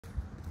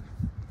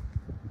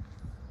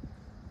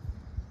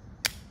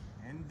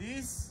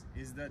This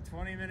is the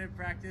 20-minute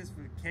practice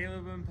with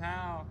Caleb and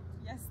Pau.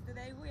 Yes,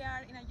 today we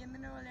are in Allende,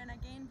 Nuevo León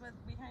again, but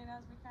behind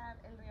us we have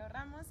El Rio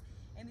Ramos,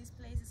 and this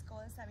place is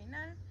called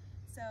Sabinal.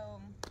 So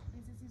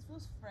this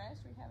feels fresh.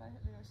 We have a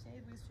little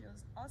shade, which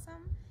feels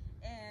awesome.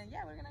 And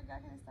yeah, we're gonna go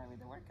ahead and start with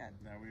the workout.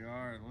 There we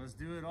are. Let's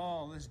do it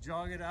all. Let's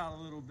jog it out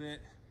a little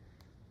bit.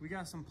 We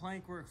got some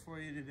plank work for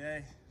you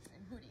today.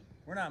 And booty.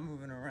 We're not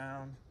moving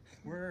around.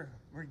 We're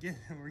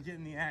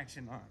getting the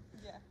action on.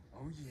 Yeah.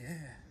 Oh yeah.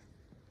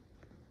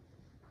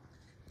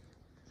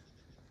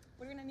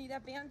 We're gonna need a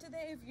band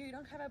today. If you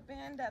don't have a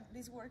band,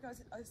 this workout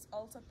is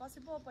also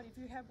possible. But if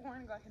you have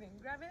one, go ahead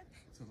and grab it.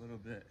 It's a little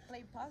bit.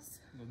 Play pause.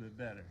 A little bit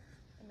better.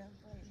 And then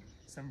play.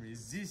 Some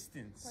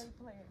resistance.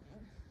 Play.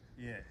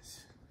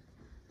 Yes.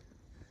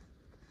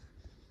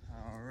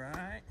 All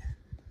right.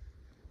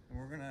 And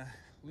we're gonna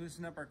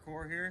loosen up our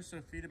core here.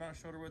 So feet about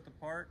shoulder width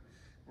apart.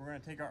 We're gonna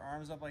take our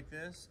arms up like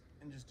this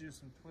and just do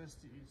some twists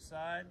to each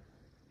side.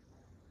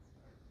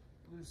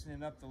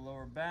 Loosening up the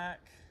lower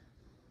back.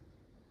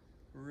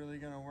 We're really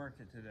gonna work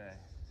it today.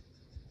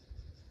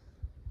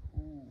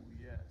 Ooh,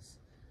 yes.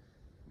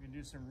 We can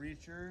do some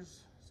reachers.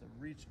 So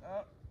reach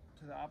up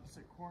to the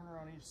opposite corner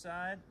on each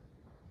side.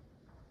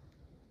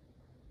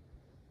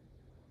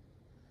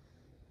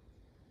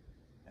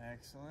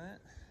 Excellent.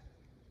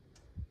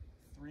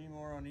 3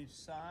 more on each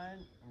side.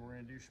 And we're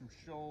gonna do some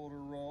shoulder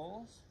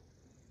rolls.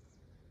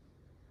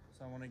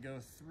 So I wanna go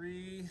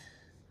 3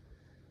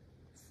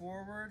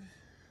 forward,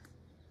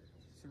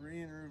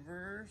 3 in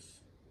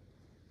reverse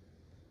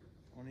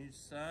on each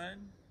side.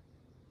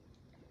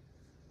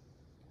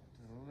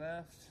 To the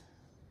left.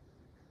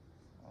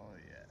 Oh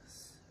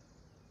yes.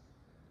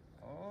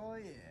 Oh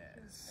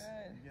yes.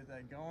 Good. You get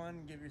that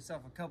going, give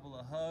yourself a couple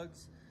of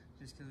hugs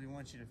just because we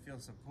want you to feel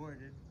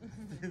supported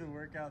through the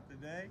workout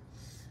today.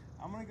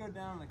 I'm gonna go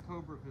down in the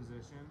cobra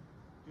position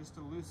just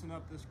to loosen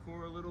up this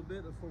core a little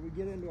bit before we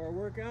get into our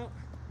workout.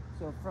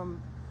 So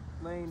from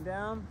laying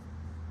down,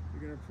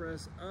 you're gonna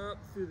press up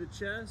through the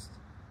chest.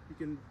 You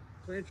can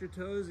plant your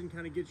toes and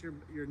kind of get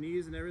your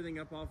knees and everything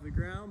up off the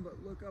ground,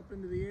 but look up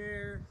into the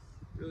air,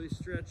 really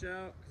stretch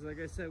out, because like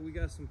I said, we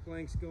got some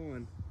planks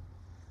going.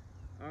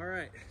 All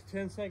right,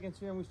 10 seconds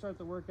here and we start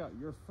the workout.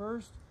 Your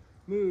first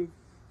move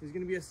is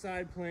gonna be a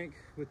side plank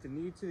with the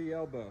knee to the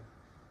elbow.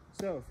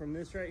 So from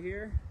this right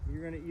here,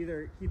 you're gonna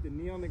either keep the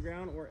knee on the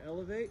ground or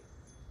elevate.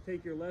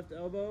 Take your left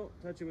elbow,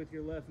 touch it with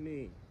your left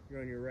knee.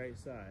 You're on your right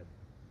side.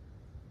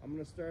 I'm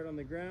gonna start on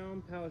the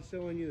ground. Pal's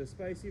showing you the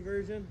spicy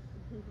version.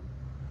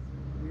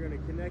 You're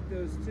gonna connect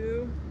those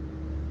two,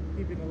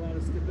 keeping a lot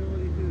of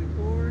stability through the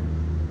core.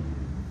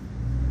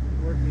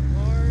 Working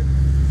hard.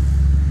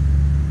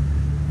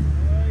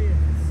 Oh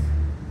yes.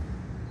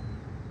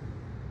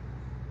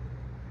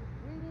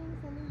 Breathing,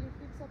 sending your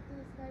hips up to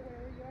the sky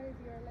wherever you are. If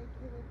you are like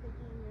Caleb,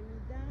 taking your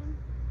knee down,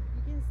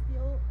 you can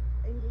still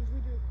engage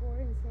with your core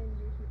and send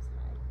your hips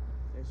high.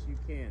 Yes, you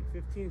can.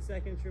 15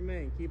 seconds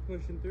remain. Keep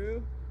pushing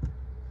through.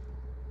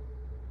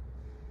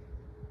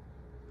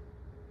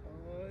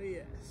 Oh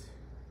yes.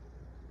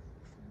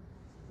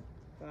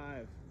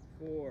 5,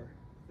 4,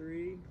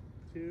 3,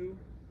 2,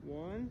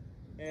 1.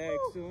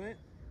 Excellent.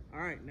 All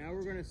right, now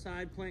we're gonna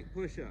side plank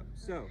push-up.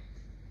 So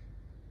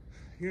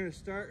you're gonna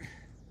start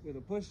with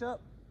a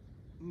push-up,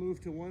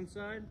 move to one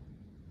side,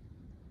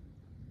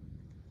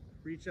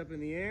 reach up in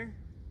the air,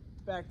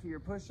 back to your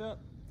push-up.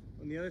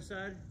 On the other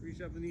side,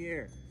 reach up in the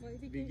air.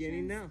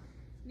 Beginning now.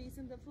 Knees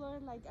on the floor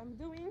like I'm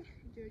doing.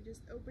 You're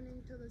just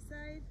opening to the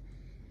side.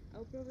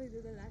 I'll probably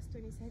do the last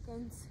 20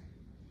 seconds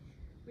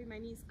with my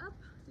knees up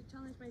to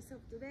challenge myself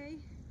today.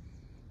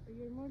 But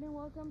you're more than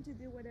welcome to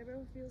do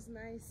whatever feels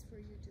nice for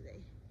you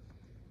today.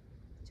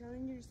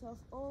 Challenge yourself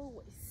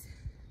always.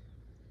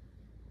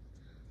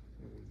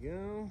 There we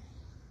go.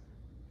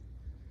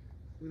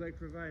 We like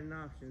providing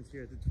options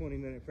here at the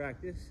 20-minute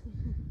practice.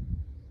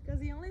 Because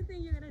the only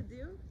thing you gotta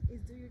do is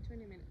do your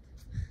 20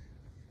 minutes.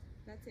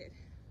 That's it.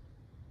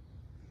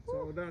 It's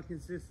all about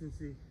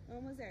consistency.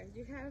 Almost there.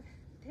 You have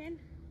 10,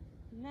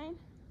 9,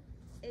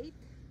 8,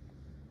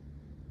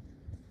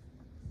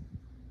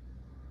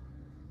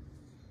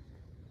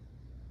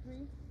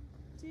 3,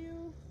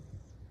 2,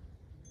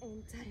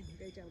 and time.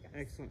 Great job, guys.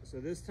 Excellent. So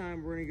this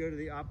time we're gonna go to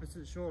the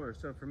opposite shoulder.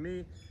 So for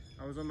me,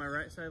 I was on my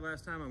right side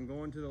last time. I'm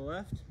going to the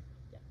left.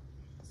 Yep.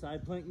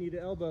 Side plank, knee to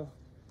elbow.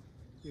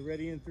 You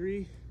ready in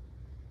 3,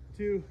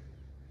 2,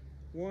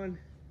 1.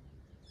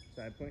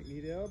 Side plank,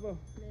 knee to elbow.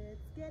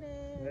 Let's get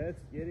it.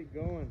 Let's get it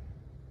going.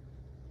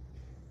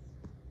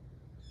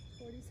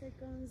 40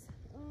 seconds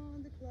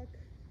on the clock.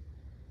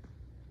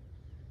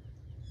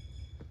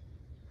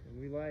 And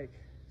we like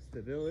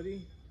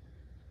stability.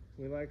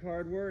 We like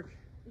hard work.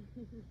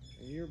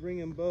 And you're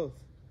bringing both.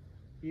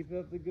 Keep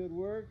up the good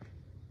work.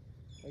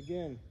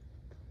 Again,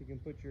 you can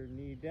put your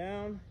knee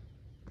down.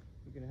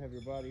 You can have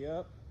your body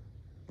up.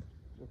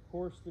 Well,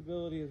 core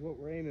stability is what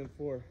we're aiming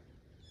for.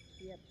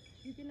 Yep.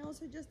 You can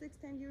also just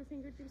extend your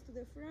fingertips to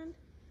the front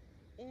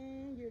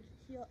and your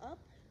heel up.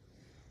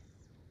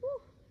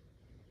 Woo.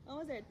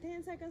 Almost there.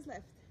 10 seconds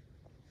left.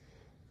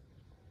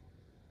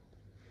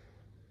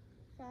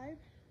 5,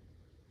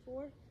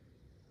 4,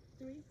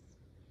 3,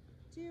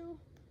 2,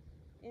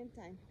 and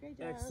time. Great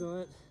job.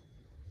 Excellent.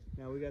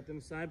 Now we got them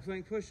side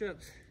plank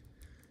push-ups.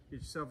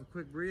 Get yourself a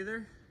quick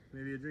breather,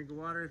 maybe a drink of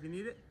water if you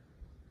need it.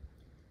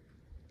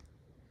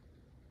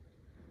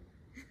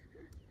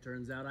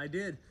 Turns out I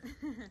did.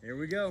 Here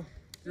we go.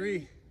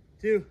 3,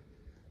 2,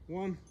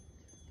 1.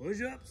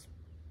 Push-ups.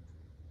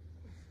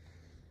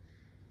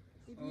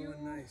 If you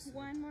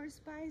want more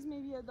spice,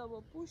 maybe a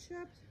double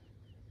push-up.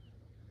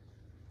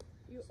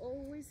 You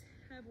always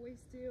have ways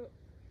to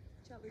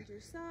challenge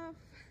yourself.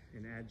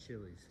 And add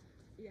chilies.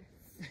 Yes.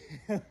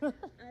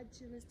 Add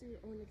chilies to your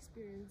own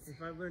experience.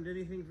 If I've learned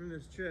anything from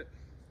this trip,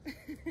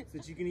 it's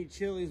that you can eat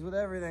chilies with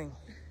everything.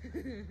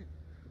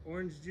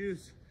 Orange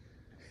juice.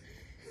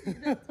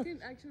 That's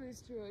good, actually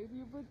it's true. If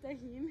you put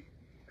tahini.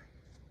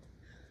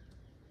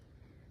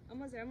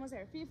 Almost there, almost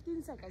there.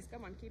 15 seconds.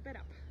 Come on, keep it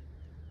up.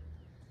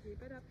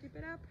 Keep it up, keep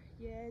it up.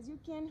 Yes, you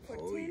can. For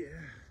 10,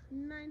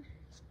 9,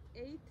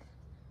 8.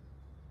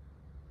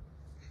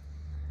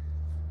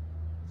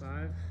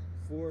 5,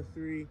 4,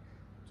 3,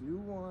 2,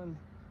 1.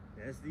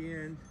 That's the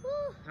end.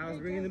 Woo, how's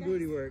bringing the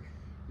booty work?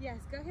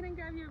 Yes, go ahead and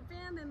grab your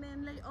band and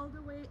then lay all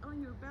the way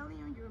on your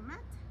belly on your mat.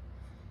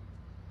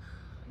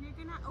 You're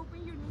gonna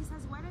open your knees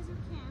as wide as you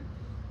can.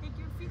 Take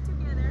your feet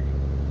together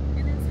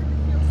and then send the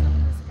heels up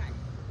to the sky.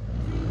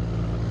 3, 2,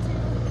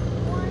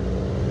 1.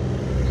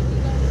 And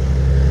you go.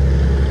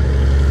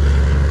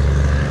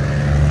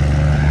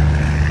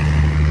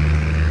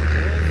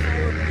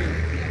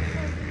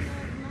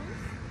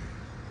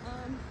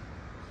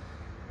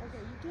 Okay,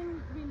 you can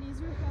release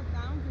your head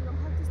down. You don't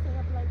have to stay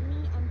up like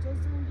me. I'm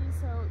just doing this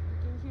so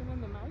you can hear me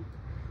in the mic.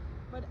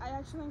 But I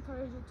actually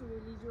encourage you to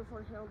release your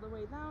forehead all the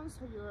way down,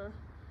 so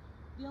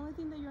the only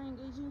thing that you're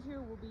engaging here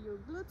will be your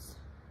glutes.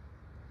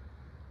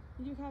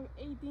 You have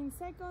 18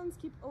 seconds.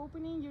 Keep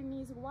opening your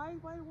knees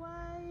wide, wide,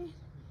 wide.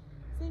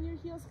 Send your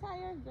heels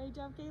higher. Great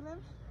job,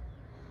 Caleb.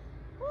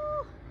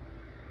 Woo!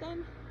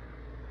 10,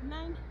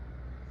 9,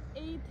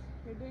 8.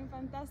 You're doing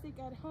fantastic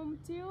at home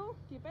too.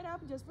 Keep it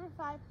up just for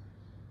 5,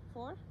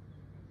 4.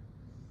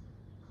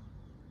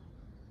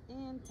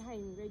 And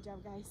time. Great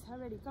job, guys.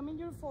 Already, come in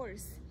your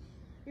fours.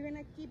 You're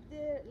gonna keep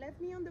the left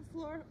knee on the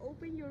floor,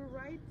 open your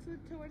right foot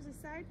towards the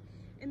side,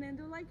 and then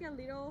do like a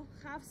little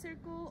half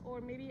circle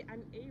or maybe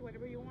an A,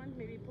 whatever you want,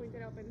 maybe point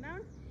it up and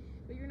down.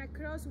 But you're gonna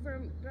cross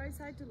from right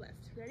side to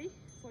left. Ready?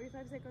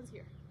 45 seconds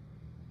here.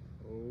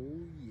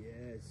 Oh,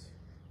 yes.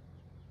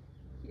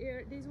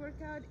 Here, this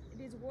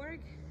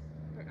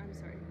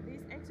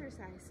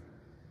exercise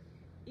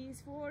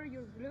is for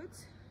your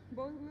glutes.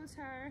 Both glutes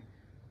are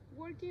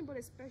working, but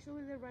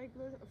especially the right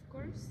glute, of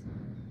course.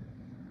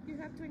 You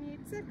have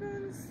 28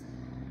 seconds.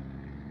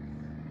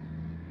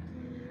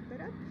 Keep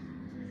it up.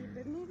 Keep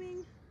it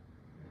moving.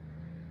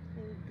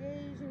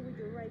 Engaging with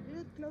your right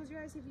glute. Close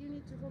your eyes if you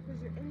need to focus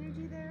your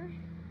energy there.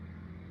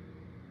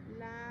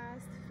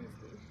 Last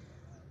 15.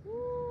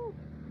 Woo!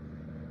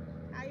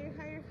 Higher,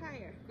 higher,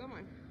 higher. Come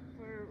on.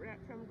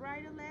 From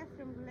right to left,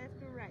 from left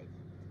to right.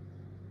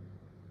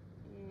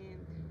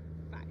 And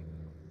 5,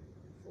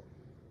 4,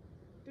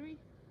 3,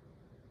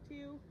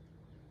 2,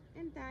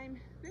 and time.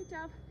 Great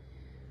job.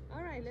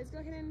 All right, let's go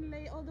ahead and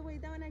lay all the way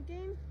down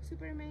again.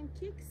 Superman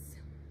kicks.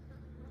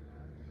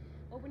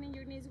 Opening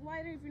your knees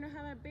wider. If you don't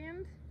have a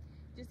band,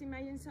 just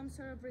imagine some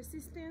sort of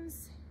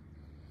resistance.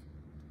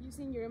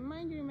 Using your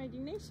mind, your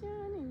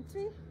imagination. In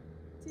 3,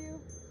 2,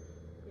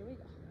 here we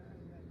go.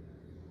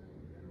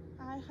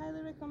 I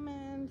highly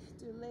recommend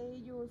to lay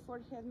your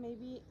forehead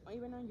maybe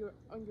even on your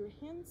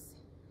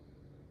hands.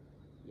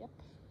 Yep.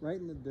 Right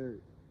in the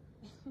dirt.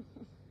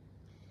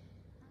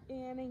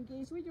 And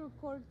engage with your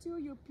core too.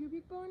 Your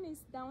pubic bone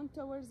is down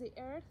towards the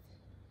earth.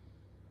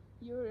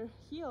 Your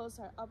heels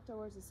are up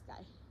towards the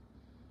sky.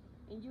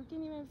 And you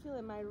can even feel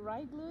it. My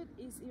right glute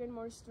is even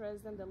more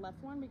stressed than the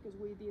left one because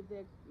we did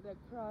the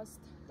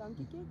crossed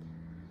donkey kick.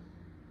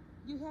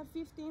 You have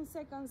 15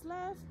 seconds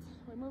left.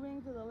 We're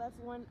moving to the left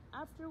one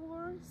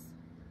afterwards.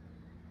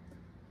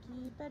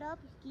 Keep it up.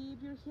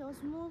 Keep your heels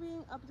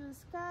moving up to the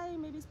sky.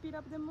 Maybe speed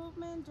up the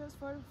movement just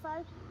for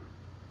 5,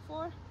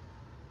 4,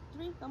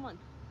 3. Come on.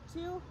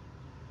 2,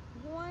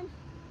 1,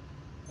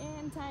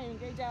 and time.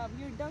 Great job.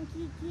 Your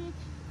donkey kick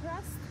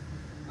crossed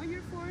on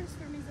your fours.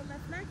 For me, is the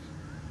left leg.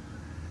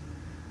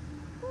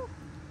 Woo.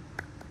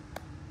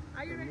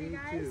 Are you ready,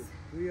 guys?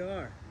 Too. We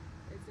are.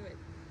 Let's do it.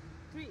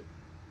 3,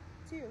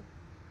 2,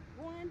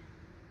 1,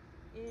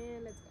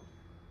 and let's go.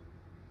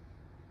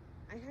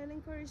 I highly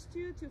encourage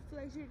you to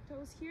flex your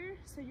toes here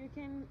so you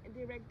can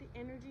direct the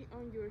energy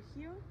on your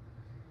heel,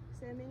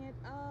 sending it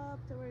up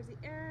towards the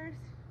earth,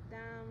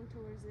 down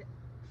towards the,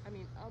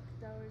 up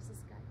towards the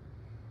sky,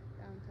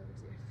 down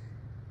towards the earth.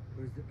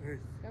 Where's the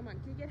earth? Come on,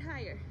 kick it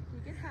higher,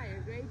 kick it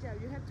higher. Great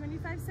job. You have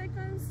 25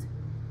 seconds.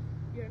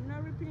 You're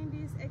not repeating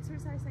this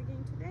exercise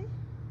again today.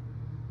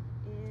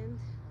 And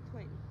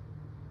 20.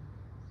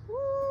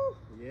 Woo!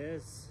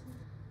 Yes.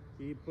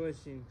 Keep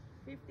pushing.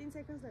 15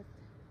 seconds left.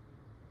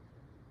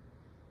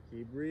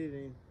 Keep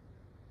breathing.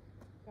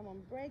 Come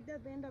on, break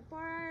that bend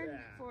apart.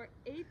 Yeah. For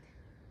 8,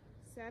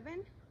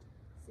 7,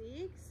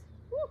 6.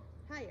 Woo!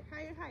 Higher,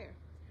 higher, higher.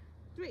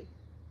 3,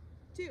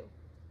 2,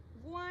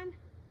 1,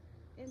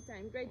 and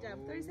time. Great job.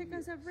 30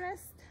 seconds of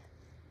rest.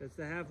 That's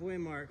the halfway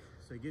mark.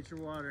 So get your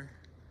water.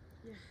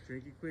 Yeah.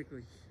 Drink it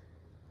quickly.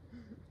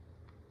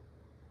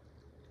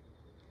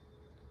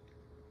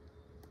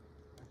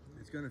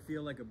 It's gonna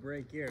feel like a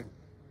break here.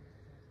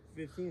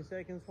 15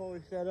 seconds while we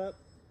set up,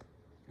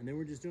 and then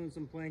we're just doing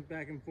some plank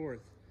back and forth.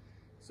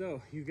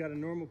 So you've got a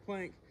normal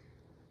plank,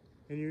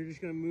 and you're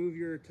just gonna move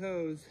your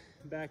toes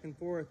back and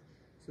forth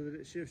so that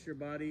it shifts your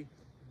body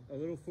a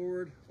little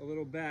forward, a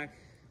little back.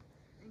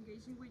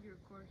 Engaging with your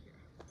core here.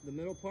 The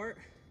middle part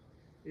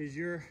is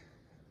your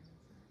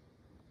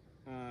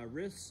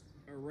wrists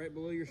are right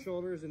below your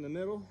shoulders in the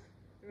middle.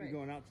 Right. You're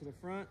going out to the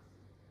front,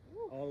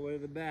 Woo. all the way to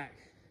the back.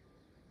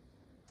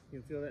 You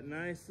can feel that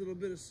nice little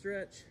bit of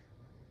stretch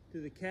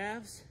through the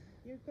calves.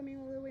 You're coming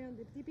all the way on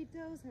the tippy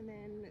toes and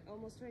then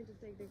almost trying to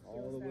take the heels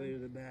All the down. way to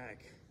the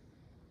back.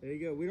 There you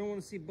go. We don't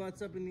want to see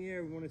butts up in the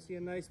air. We want to see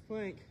a nice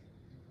plank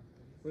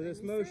for this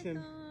 20 motion.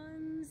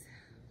 seconds.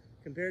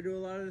 Compared to a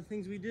lot of the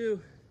things we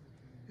do,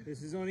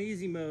 this is on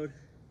easy mode.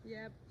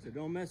 Yep. So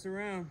don't mess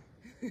around.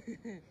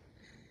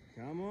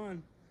 Come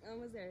on.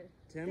 Almost there.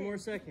 10 more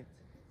seconds.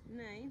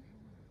 9,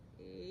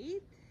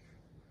 8,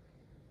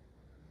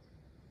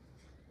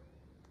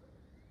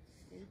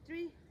 and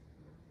 3,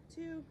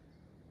 2,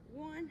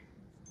 1,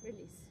 release.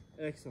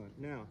 Excellent.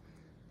 Now,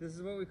 this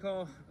is what we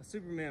call a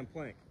Superman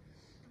plank.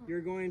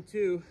 You're going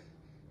to,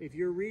 if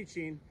you're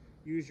reaching,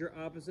 use your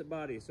opposite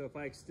body. So if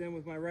I extend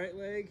with my right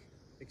leg,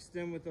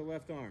 extend with the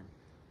left arm,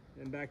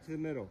 then back to the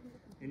middle.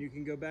 And you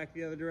can go back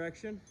the other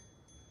direction.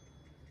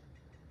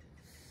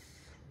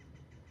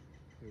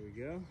 Here we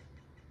go.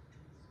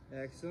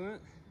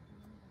 Excellent.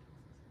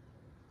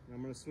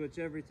 I'm going to switch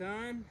every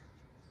time.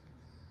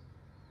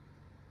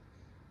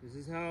 This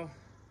is how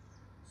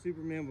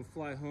Superman would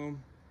fly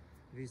home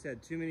if he's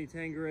had too many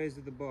tangerais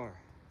at the bar.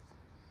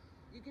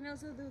 You can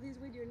also do this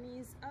with your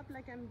knees up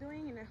like I'm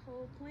doing in a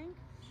whole plank.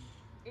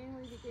 Any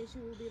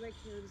modification will be like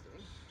Caleb's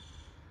doing.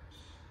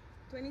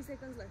 20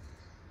 seconds left.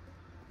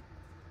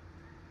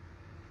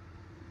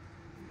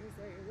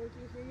 So you're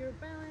working here your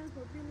balance,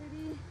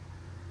 mobility,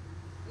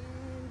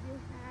 and you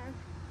have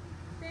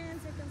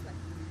 10 seconds left.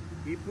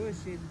 Keep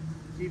pushing,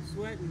 keep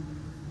sweating,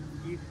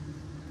 keep.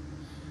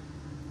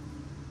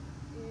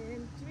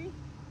 In 3,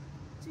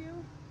 2,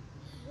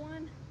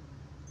 1.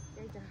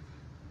 Great job.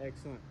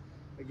 Excellent.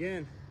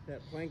 Again, that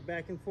plank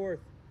back and forth.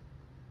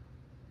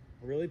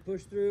 Really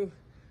push through.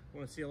 I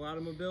want to see a lot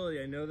of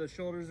mobility. I know the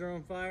shoulders are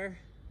on fire,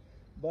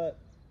 but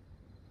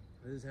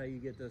this is how you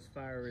get those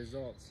fire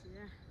results.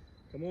 Yeah.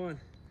 Come on.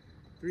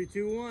 3,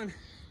 2, 1.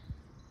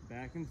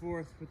 Back and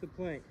forth with the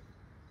plank.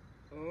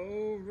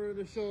 Over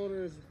the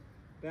shoulders.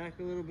 Back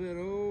a little bit,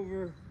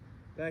 over.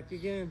 Back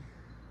again.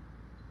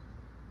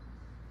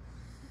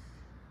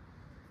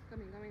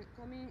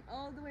 Coming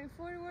all the way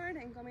forward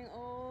and coming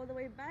all the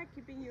way back,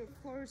 keeping your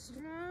core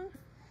strong.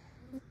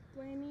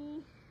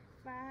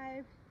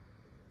 25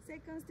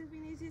 seconds to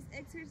finish this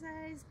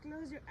exercise.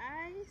 Close your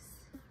eyes.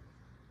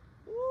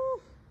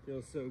 Woo!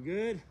 Feels so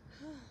good.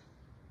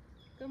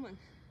 Come on.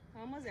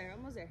 Almost there,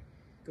 almost there.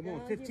 Come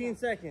on, 15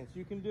 seconds.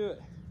 You can do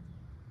it.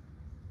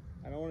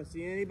 I don't want to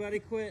see anybody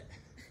quit.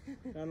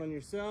 Not on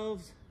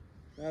yourselves,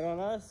 not on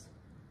us.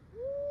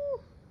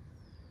 Woo!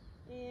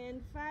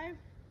 And 5,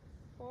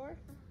 4,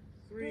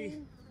 3,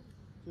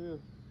 2,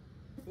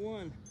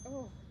 1.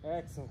 Oh,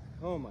 Excellent.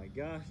 Oh my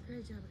gosh.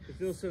 great job. It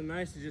feels so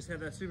nice to just have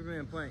that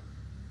Superman plank.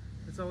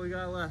 That's all we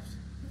got left.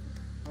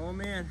 Oh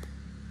man.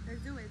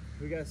 Let's do it.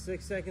 We got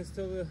 6 seconds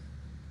till the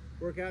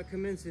workout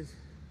commences.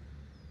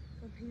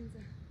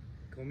 Comienza.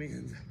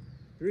 Comienza.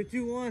 3,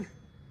 2, 1.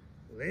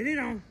 Lay it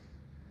on.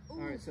 Ooh. All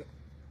right, so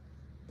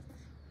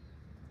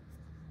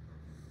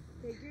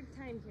Take your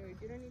time here.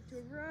 You don't need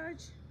to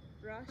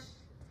rush.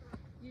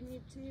 You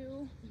need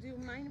to do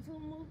mindful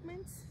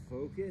movements.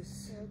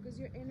 focus. Focus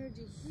your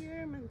energy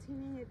here,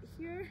 maintaining it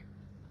here.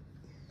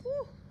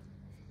 Woo.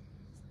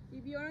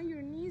 If you're on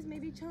your knees,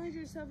 maybe challenge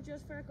yourself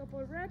just for a couple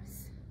of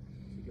reps.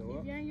 Go If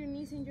up. you're on your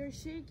knees and you're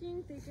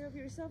shaking, take care of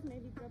yourself.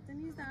 Maybe drop the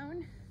knees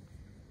down.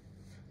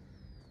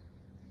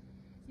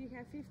 You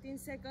have 15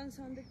 seconds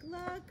on the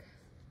clock.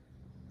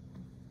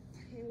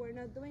 And we're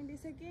not doing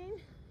this again.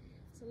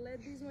 So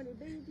let this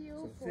motivate you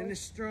So for finish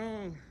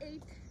strong.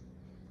 8,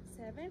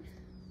 7,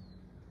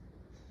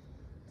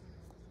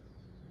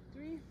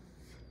 3,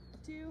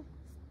 2,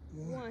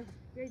 1.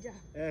 Great job.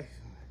 Excellent.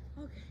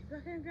 Okay, go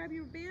ahead and grab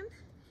your band.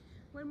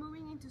 We're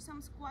moving into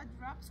some squat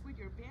drops with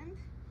your band.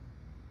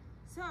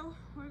 So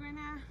we're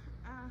gonna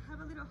have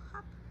a little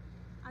hop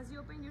as you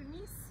open your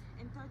knees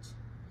and touch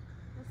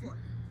the floor.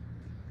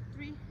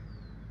 3,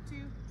 2,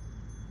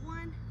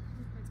 1.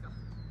 Let's go.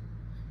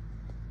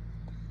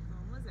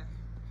 Almost there.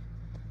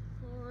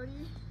 40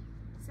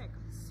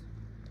 seconds.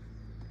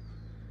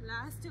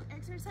 Last 2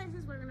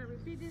 exercises. We're gonna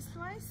repeat this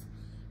twice,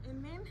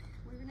 and then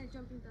we're gonna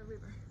jump into the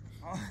river.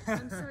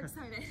 I'm so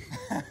excited.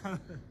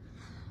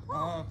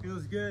 Oh,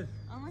 feels good.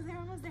 Almost there,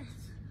 almost there.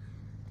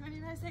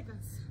 25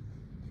 seconds.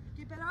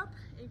 Keep it up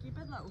and keep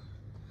it low.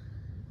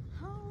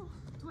 Oh,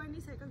 20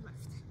 seconds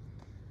left.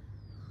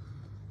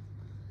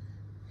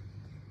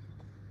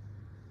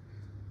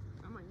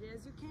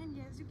 Yes, you can.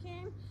 Yes, you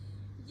can.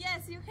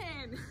 Yes, you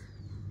can.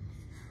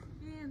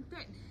 And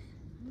 10,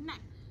 9,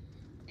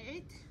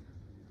 8,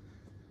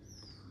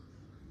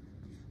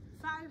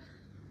 5,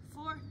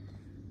 4,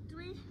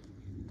 3,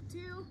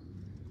 2,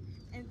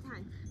 and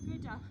time.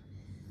 Good job.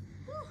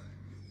 Woo.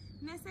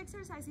 Next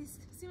exercise is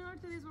similar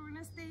to this. We're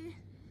gonna stay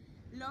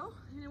low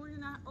and then we're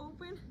gonna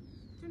open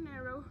to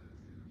narrow,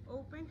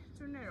 open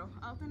to narrow,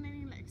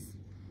 alternating legs.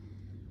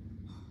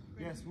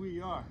 Ready? Yes,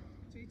 we are.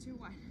 3, 2,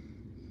 1.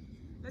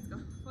 Let's go.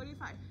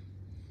 45.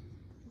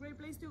 Great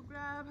place to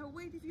grab a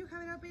weight if you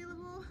have it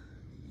available.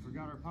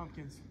 Forgot our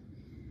pumpkins.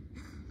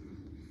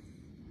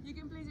 You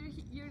can place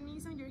your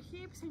knees on your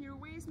hips and your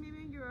waist,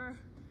 maybe you're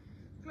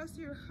close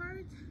to your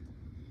heart.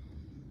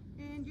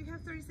 And you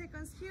have 30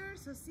 seconds here,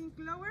 so sink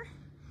lower.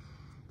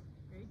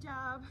 Great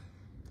job.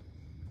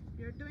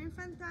 You're doing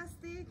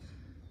fantastic.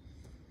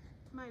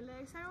 My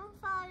legs are on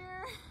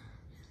fire.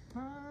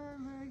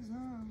 My legs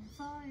on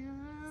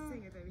fire.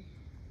 Sing it, baby.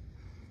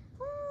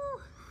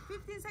 Woo!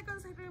 15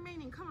 seconds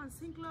remaining. Come on,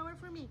 sink lower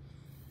for me.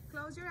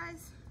 Close your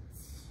eyes.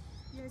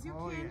 Yes, you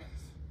can.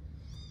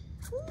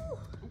 Yes. Woo!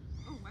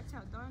 Oh, watch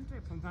out, don't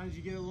trip. Sometimes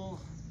you get a little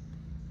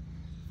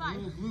 5,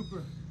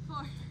 blooper.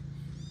 4,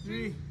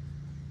 3,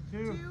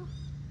 2,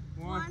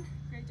 1.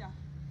 Great job.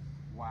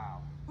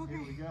 Wow. Okay.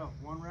 Here we go.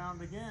 One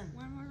round again.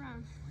 One more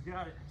round. We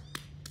got it.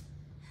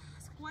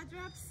 Squat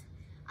reps.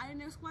 I don't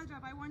know squat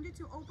rep. I want you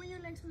to open your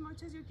legs as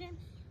much as you can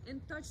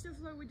and touch the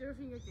floor with your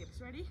fingertips.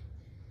 Ready?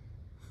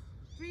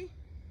 3,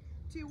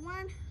 2,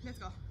 1. Let's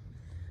go.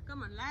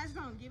 Come on, last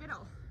round. Give it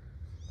all.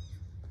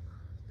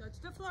 Touch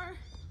the floor.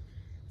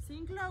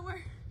 Sink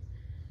lower.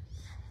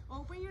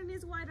 Open your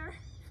knees wider.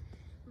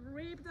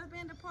 Rip the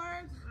band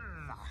apart.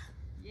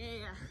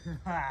 Yeah.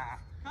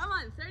 Come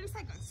on, 30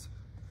 seconds.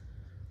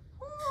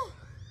 Woo.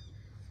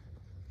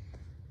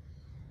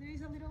 There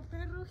is a little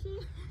perro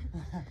here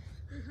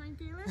behind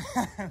Caleb.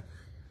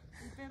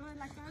 El perro de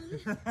la calle.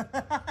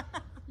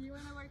 You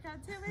wanna work out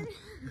too, baby?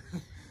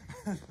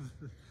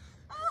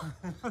 Oh,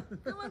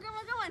 come on, come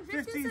on, come on.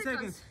 15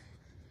 seconds.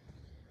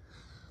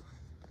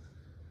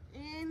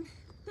 And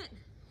 10,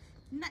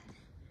 9,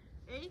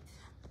 8.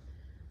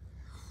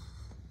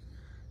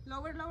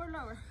 Lower, lower,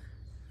 lower.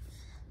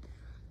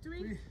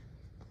 3,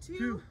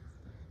 2,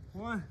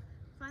 1.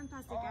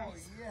 Fantastic, Oh,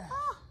 guys. yeah.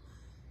 Oh,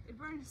 it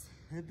burns.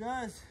 It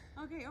does.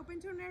 Okay, open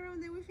to narrow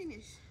and then we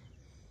finish.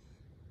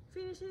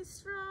 Finish it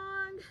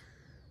strong.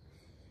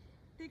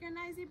 Take a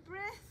nice deep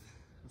breath.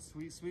 A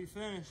sweet, sweet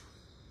finish.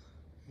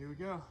 Here we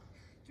go.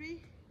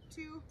 3,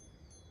 2,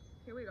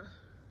 here we go.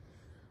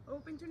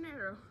 Open to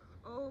narrow,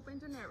 open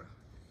to narrow.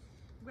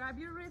 Grab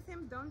your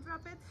rhythm, don't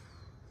drop it.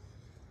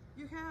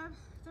 You have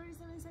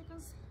 37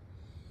 seconds.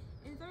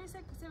 In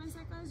 37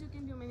 seconds, you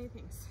can do many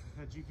things.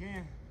 That you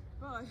can.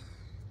 But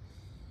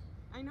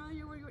I know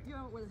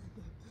well,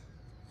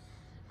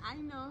 I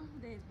know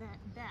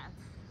that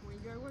when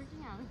you're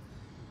working out,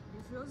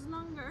 it feels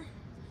longer.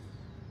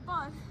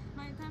 But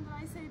by the time that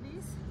I say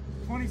this,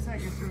 20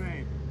 seconds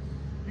remain.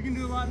 You can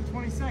do a lot in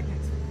 20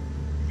 seconds.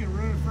 You can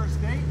ruin a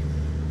first date.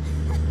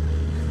 You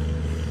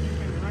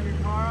can run your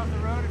car off the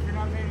road if you're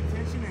not paying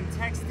attention and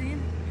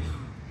texting.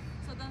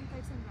 so don't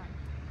text and drive.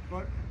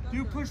 But Don't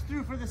do do push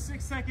through for the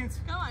 6 seconds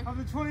Come on. of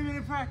the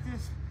 20-minute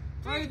practice.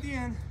 3, Right at the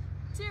end.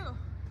 2,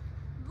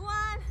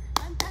 1.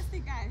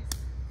 Fantastic, guys.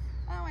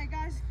 Oh my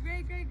gosh,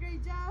 great, great,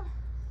 great job.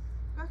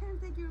 Go ahead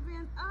and take your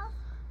band off.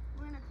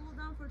 We're gonna cool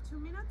down for 2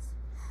 minutes.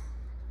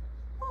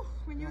 Whew.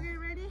 When you get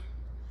ready,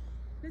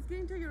 let's get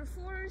into your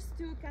fours,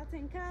 do cat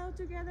and cow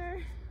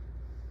together.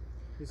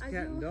 This As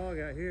cat and you- dog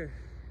out here.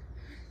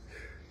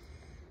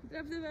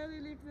 Drop the belly,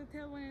 lift the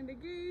tailbone and the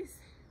gaze,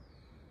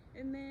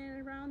 and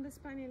then around the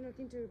spine and look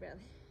into your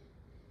belly.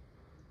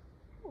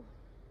 Whew.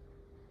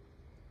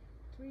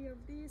 3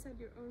 of these at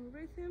your own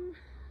rhythm.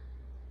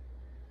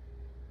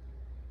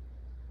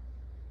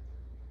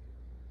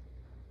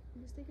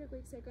 Just take a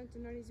quick second to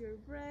notice your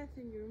breath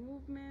and your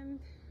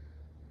movement.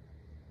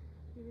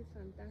 You did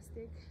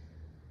fantastic.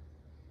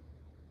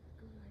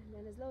 Good.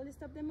 And then slowly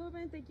stop the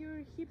movement. Take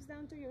your hips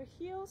down to your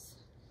heels.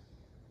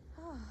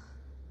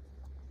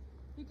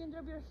 You can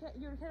drop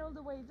your head all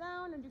the way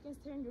down, and you can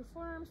stay in your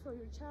forearms for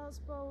your child's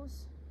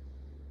pose.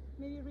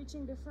 Maybe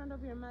reaching the front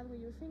of your mat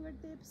with your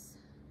fingertips.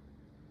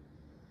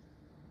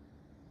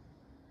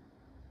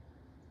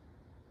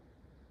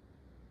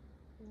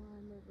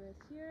 One more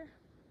breath here.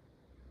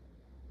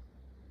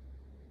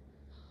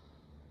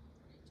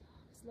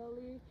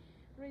 Slowly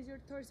raise your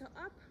torso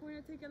up. We're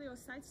gonna take a little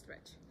side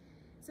stretch.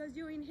 So as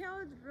you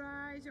inhale,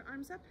 rise your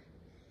arms up.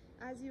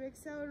 As you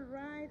exhale,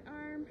 right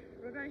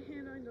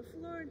hand on the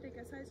floor. Take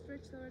a side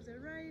stretch towards the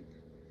right.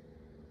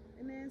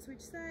 And then switch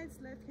sides,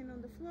 left hand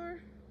on the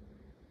floor.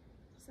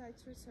 Side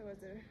stretch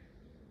towards the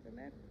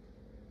left.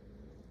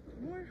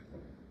 More.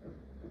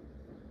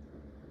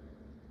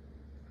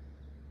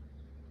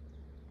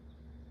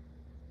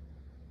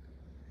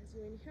 As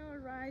you inhale,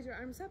 rise your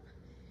arms up.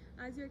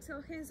 As you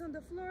exhale, hands on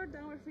the floor,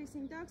 downward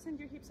facing dog, send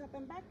your hips up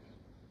and back.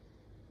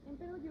 And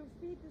pedal your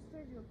feet to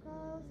stretch your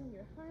calves and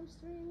your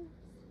hamstrings.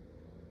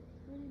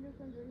 When you look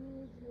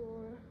underneath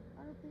your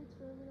armpits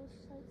for a little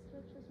side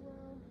stretch as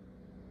well.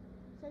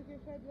 Shake your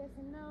head yes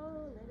and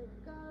no, let it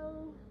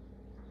go.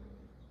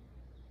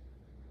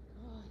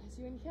 Good. As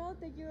you inhale,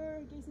 take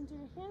your gaze into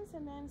your hands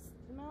and then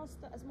small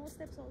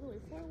steps all the way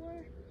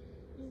forward.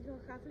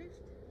 Inhale, half lift.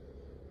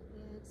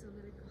 Exhale,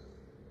 let it go.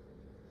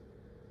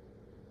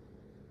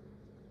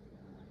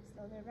 Good.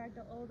 Slow the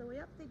ragdoll all the way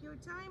up, take your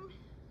time.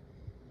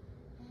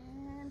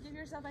 And give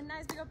yourself a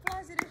nice big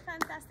applause. You did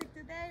fantastic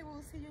today.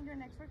 We'll see you in your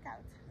next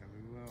workout. Yeah,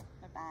 we will.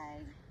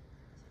 Bye-bye.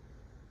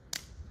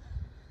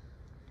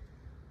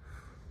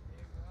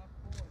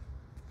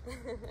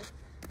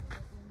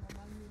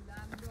 Mamá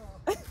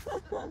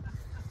mirando.